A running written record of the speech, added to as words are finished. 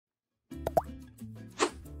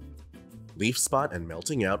Leaf spot and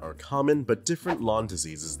melting out are common but different lawn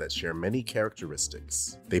diseases that share many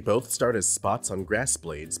characteristics. They both start as spots on grass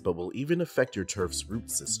blades but will even affect your turf's root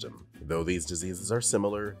system. Though these diseases are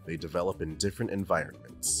similar, they develop in different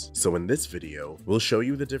environments. So in this video, we'll show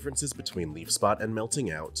you the differences between leaf spot and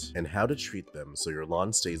melting out and how to treat them so your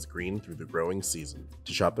lawn stays green through the growing season.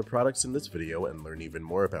 To shop the products in this video and learn even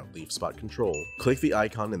more about leaf spot control, click the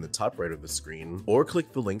icon in the top right of the screen or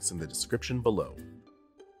click the links in the description below.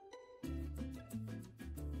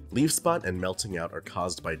 Leaf spot and melting out are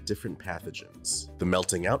caused by different pathogens. The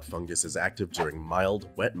melting out fungus is active during mild,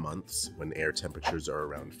 wet months when air temperatures are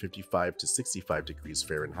around 55 to 65 degrees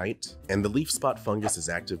Fahrenheit, and the leaf spot fungus is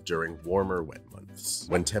active during warmer, wet months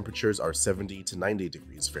when temperatures are 70 to 90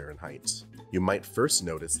 degrees Fahrenheit. You might first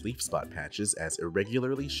notice leaf spot patches as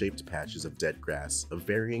irregularly shaped patches of dead grass of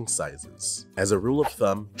varying sizes. As a rule of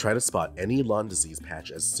thumb, try to spot any lawn disease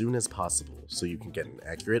patch as soon as possible so you can get an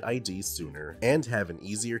accurate ID sooner and have an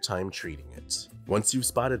easier time treating it. Once you've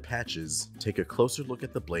spotted patches, take a closer look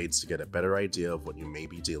at the blades to get a better idea of what you may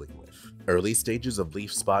be dealing with. Early stages of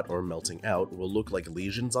leaf spot or melting out will look like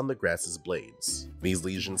lesions on the grass's blades. These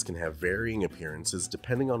lesions can have varying appearances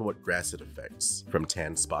depending on what grass it affects, from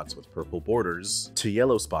tan spots with purple borders to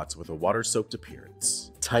yellow spots with a water-soaked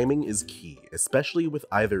appearance. Timing is key, especially with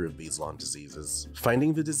either of these lawn diseases.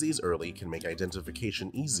 Finding the disease early can make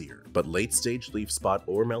identification easier, but late-stage leaf spot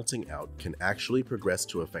or melting out can actually progress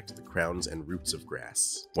to affect the crowns and roots of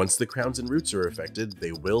grass. Once the crowns and roots are affected,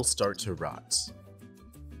 they will start to rot.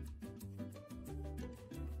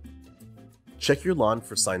 Check your lawn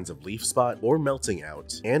for signs of leaf spot or melting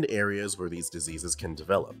out and areas where these diseases can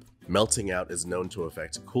develop. Melting out is known to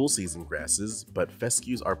affect cool season grasses, but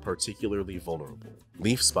fescues are particularly vulnerable.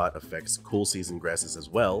 Leaf spot affects cool season grasses as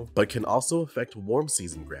well, but can also affect warm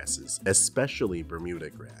season grasses, especially Bermuda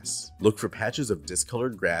grass. Look for patches of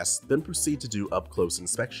discolored grass, then proceed to do up-close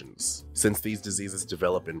inspections. Since these diseases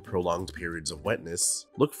develop in prolonged periods of wetness,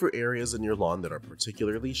 look for areas in your lawn that are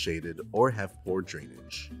particularly shaded or have poor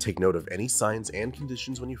drainage. Take note of any signs and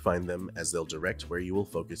conditions when you find them, as they'll direct where you will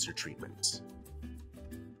focus your treatment.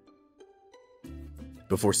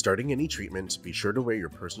 Before starting any treatment, be sure to wear your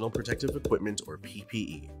personal protective equipment or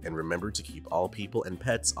PPE, and remember to keep all people and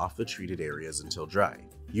pets off the treated areas until dry.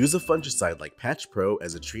 Use a fungicide like Patch Pro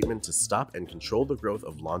as a treatment to stop and control the growth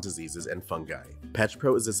of lawn diseases and fungi. Patch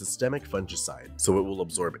Pro is a systemic fungicide, so it will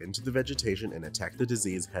absorb into the vegetation and attack the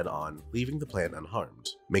disease head-on, leaving the plant unharmed.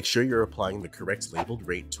 Make sure you're applying the correct labeled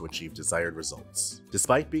rate to achieve desired results.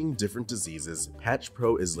 Despite being different diseases, Patch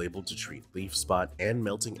Pro is labeled to treat leaf spot and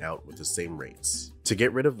melting out with the same rates. To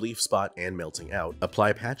get rid of leaf spot and melting out,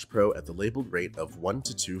 apply Patch Pro at the labeled rate of 1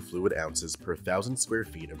 to 2 fluid ounces per 1,000 square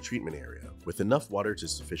feet of treatment area, with enough water to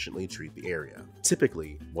sufficiently treat the area.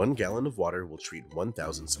 Typically, 1 gallon of water will treat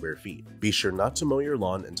 1,000 square feet. Be sure not to mow your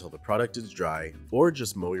lawn until the product is dry, or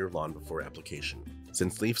just mow your lawn before application.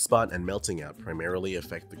 Since leaf spot and melting out primarily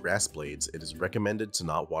affect the grass blades, it is recommended to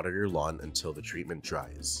not water your lawn until the treatment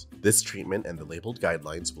dries. This treatment and the labeled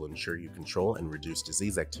guidelines will ensure you control and reduce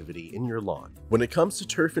disease activity in your lawn. When it comes to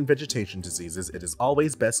turf and vegetation diseases, it is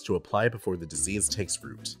always best to apply before the disease takes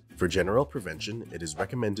root. For general prevention, it is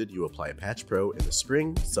recommended you apply Patch Pro in the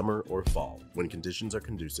spring, summer, or fall, when conditions are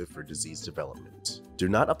conducive for disease development. Do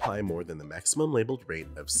not apply more than the maximum labeled rate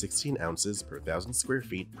of 16 ounces per 1,000 square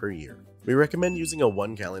feet per year. We recommend using a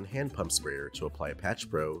 1-gallon hand pump sprayer to apply Patch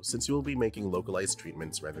Pro, since you will be making localized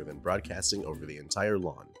treatments rather than broadcasting over the entire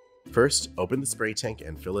lawn. First, open the spray tank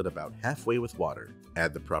and fill it about halfway with water.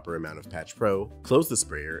 Add the proper amount of Patch Pro, close the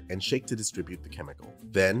sprayer, and shake to distribute the chemical.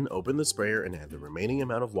 Then, open the sprayer and add the remaining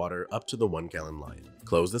amount of water up to the 1-gallon line.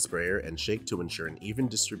 Close the sprayer and shake to ensure an even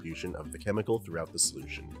distribution of the chemical throughout the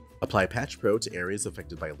solution. Apply Patch Pro to areas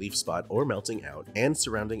affected by leaf spot or melting out and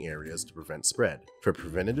surrounding areas to prevent spread. For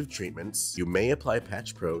preventative treatments, you may apply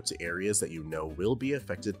Patch Pro to areas that you know will be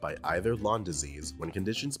affected by either lawn disease when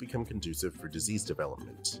conditions become conducive for disease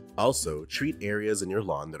development. Also, treat areas in your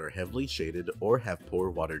lawn that are heavily shaded or have poor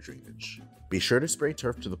water drainage. Be sure to spray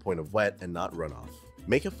turf to the point of wet and not runoff.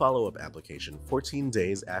 Make a follow-up application 14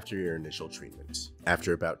 days after your initial treatment.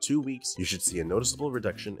 After about 2 weeks, you should see a noticeable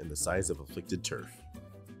reduction in the size of afflicted turf.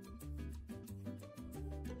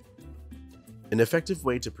 An effective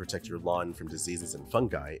way to protect your lawn from diseases and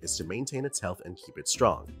fungi is to maintain its health and keep it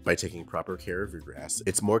strong. By taking proper care of your grass,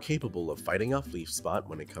 it's more capable of fighting off leaf spot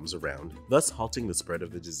when it comes around, thus halting the spread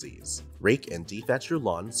of the disease. Rake and dethatch your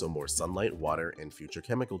lawn so more sunlight, water, and future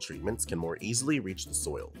chemical treatments can more easily reach the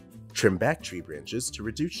soil. Trim back tree branches to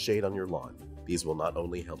reduce shade on your lawn. These will not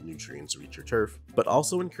only help nutrients reach your turf, but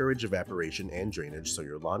also encourage evaporation and drainage so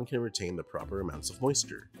your lawn can retain the proper amounts of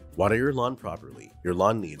moisture. Water your lawn properly. Your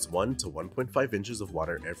lawn needs 1 to 1.5 inches of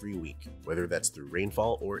water every week, whether that's through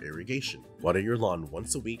rainfall or irrigation. Water your lawn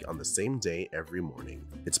once a week on the same day every morning.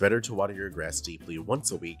 It's better to water your grass deeply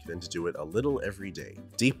once a week than to do it a little every day.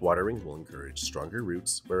 Deep watering will encourage stronger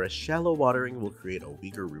roots, whereas shallow watering will create a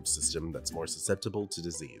weaker root system that's more susceptible to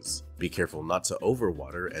disease. Be careful not to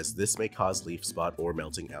overwater, as this may cause leaf spot or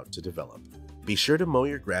melting out to develop. Be sure to mow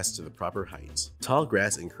your grass to the proper height. Tall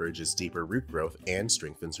grass encourages deeper root growth and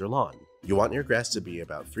strengthens your lawn. You want your grass to be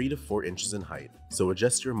about 3 to 4 inches in height, so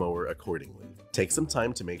adjust your mower accordingly. Take some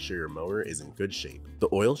time to make sure your mower is in good shape. The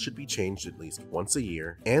oil should be changed at least once a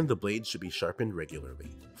year, and the blades should be sharpened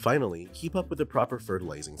regularly. Finally, keep up with a proper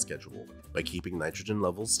fertilizing schedule. By keeping nitrogen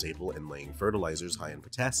levels stable and laying fertilizers high in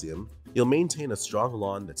potassium, you'll maintain a strong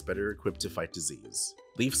lawn that's better equipped to fight disease.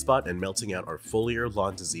 Leaf spot and melting out are foliar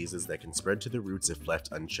lawn diseases that can spread to the roots if left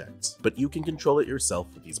unchecked, but you can control it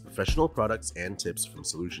yourself with these professional products and tips from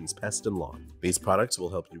Solutions Pest and Lawn. These products will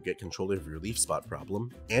help you get control of your leaf spot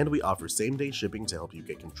problem, and we offer same-day shipping to help you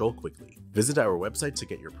get control quickly. Visit our website to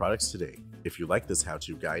get your products today. If you like this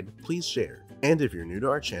how-to guide, please share. And if you're new to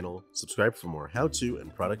our channel, subscribe for more how-to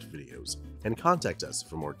and product videos, and contact us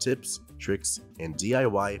for more tips, tricks, and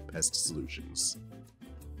DIY pest solutions.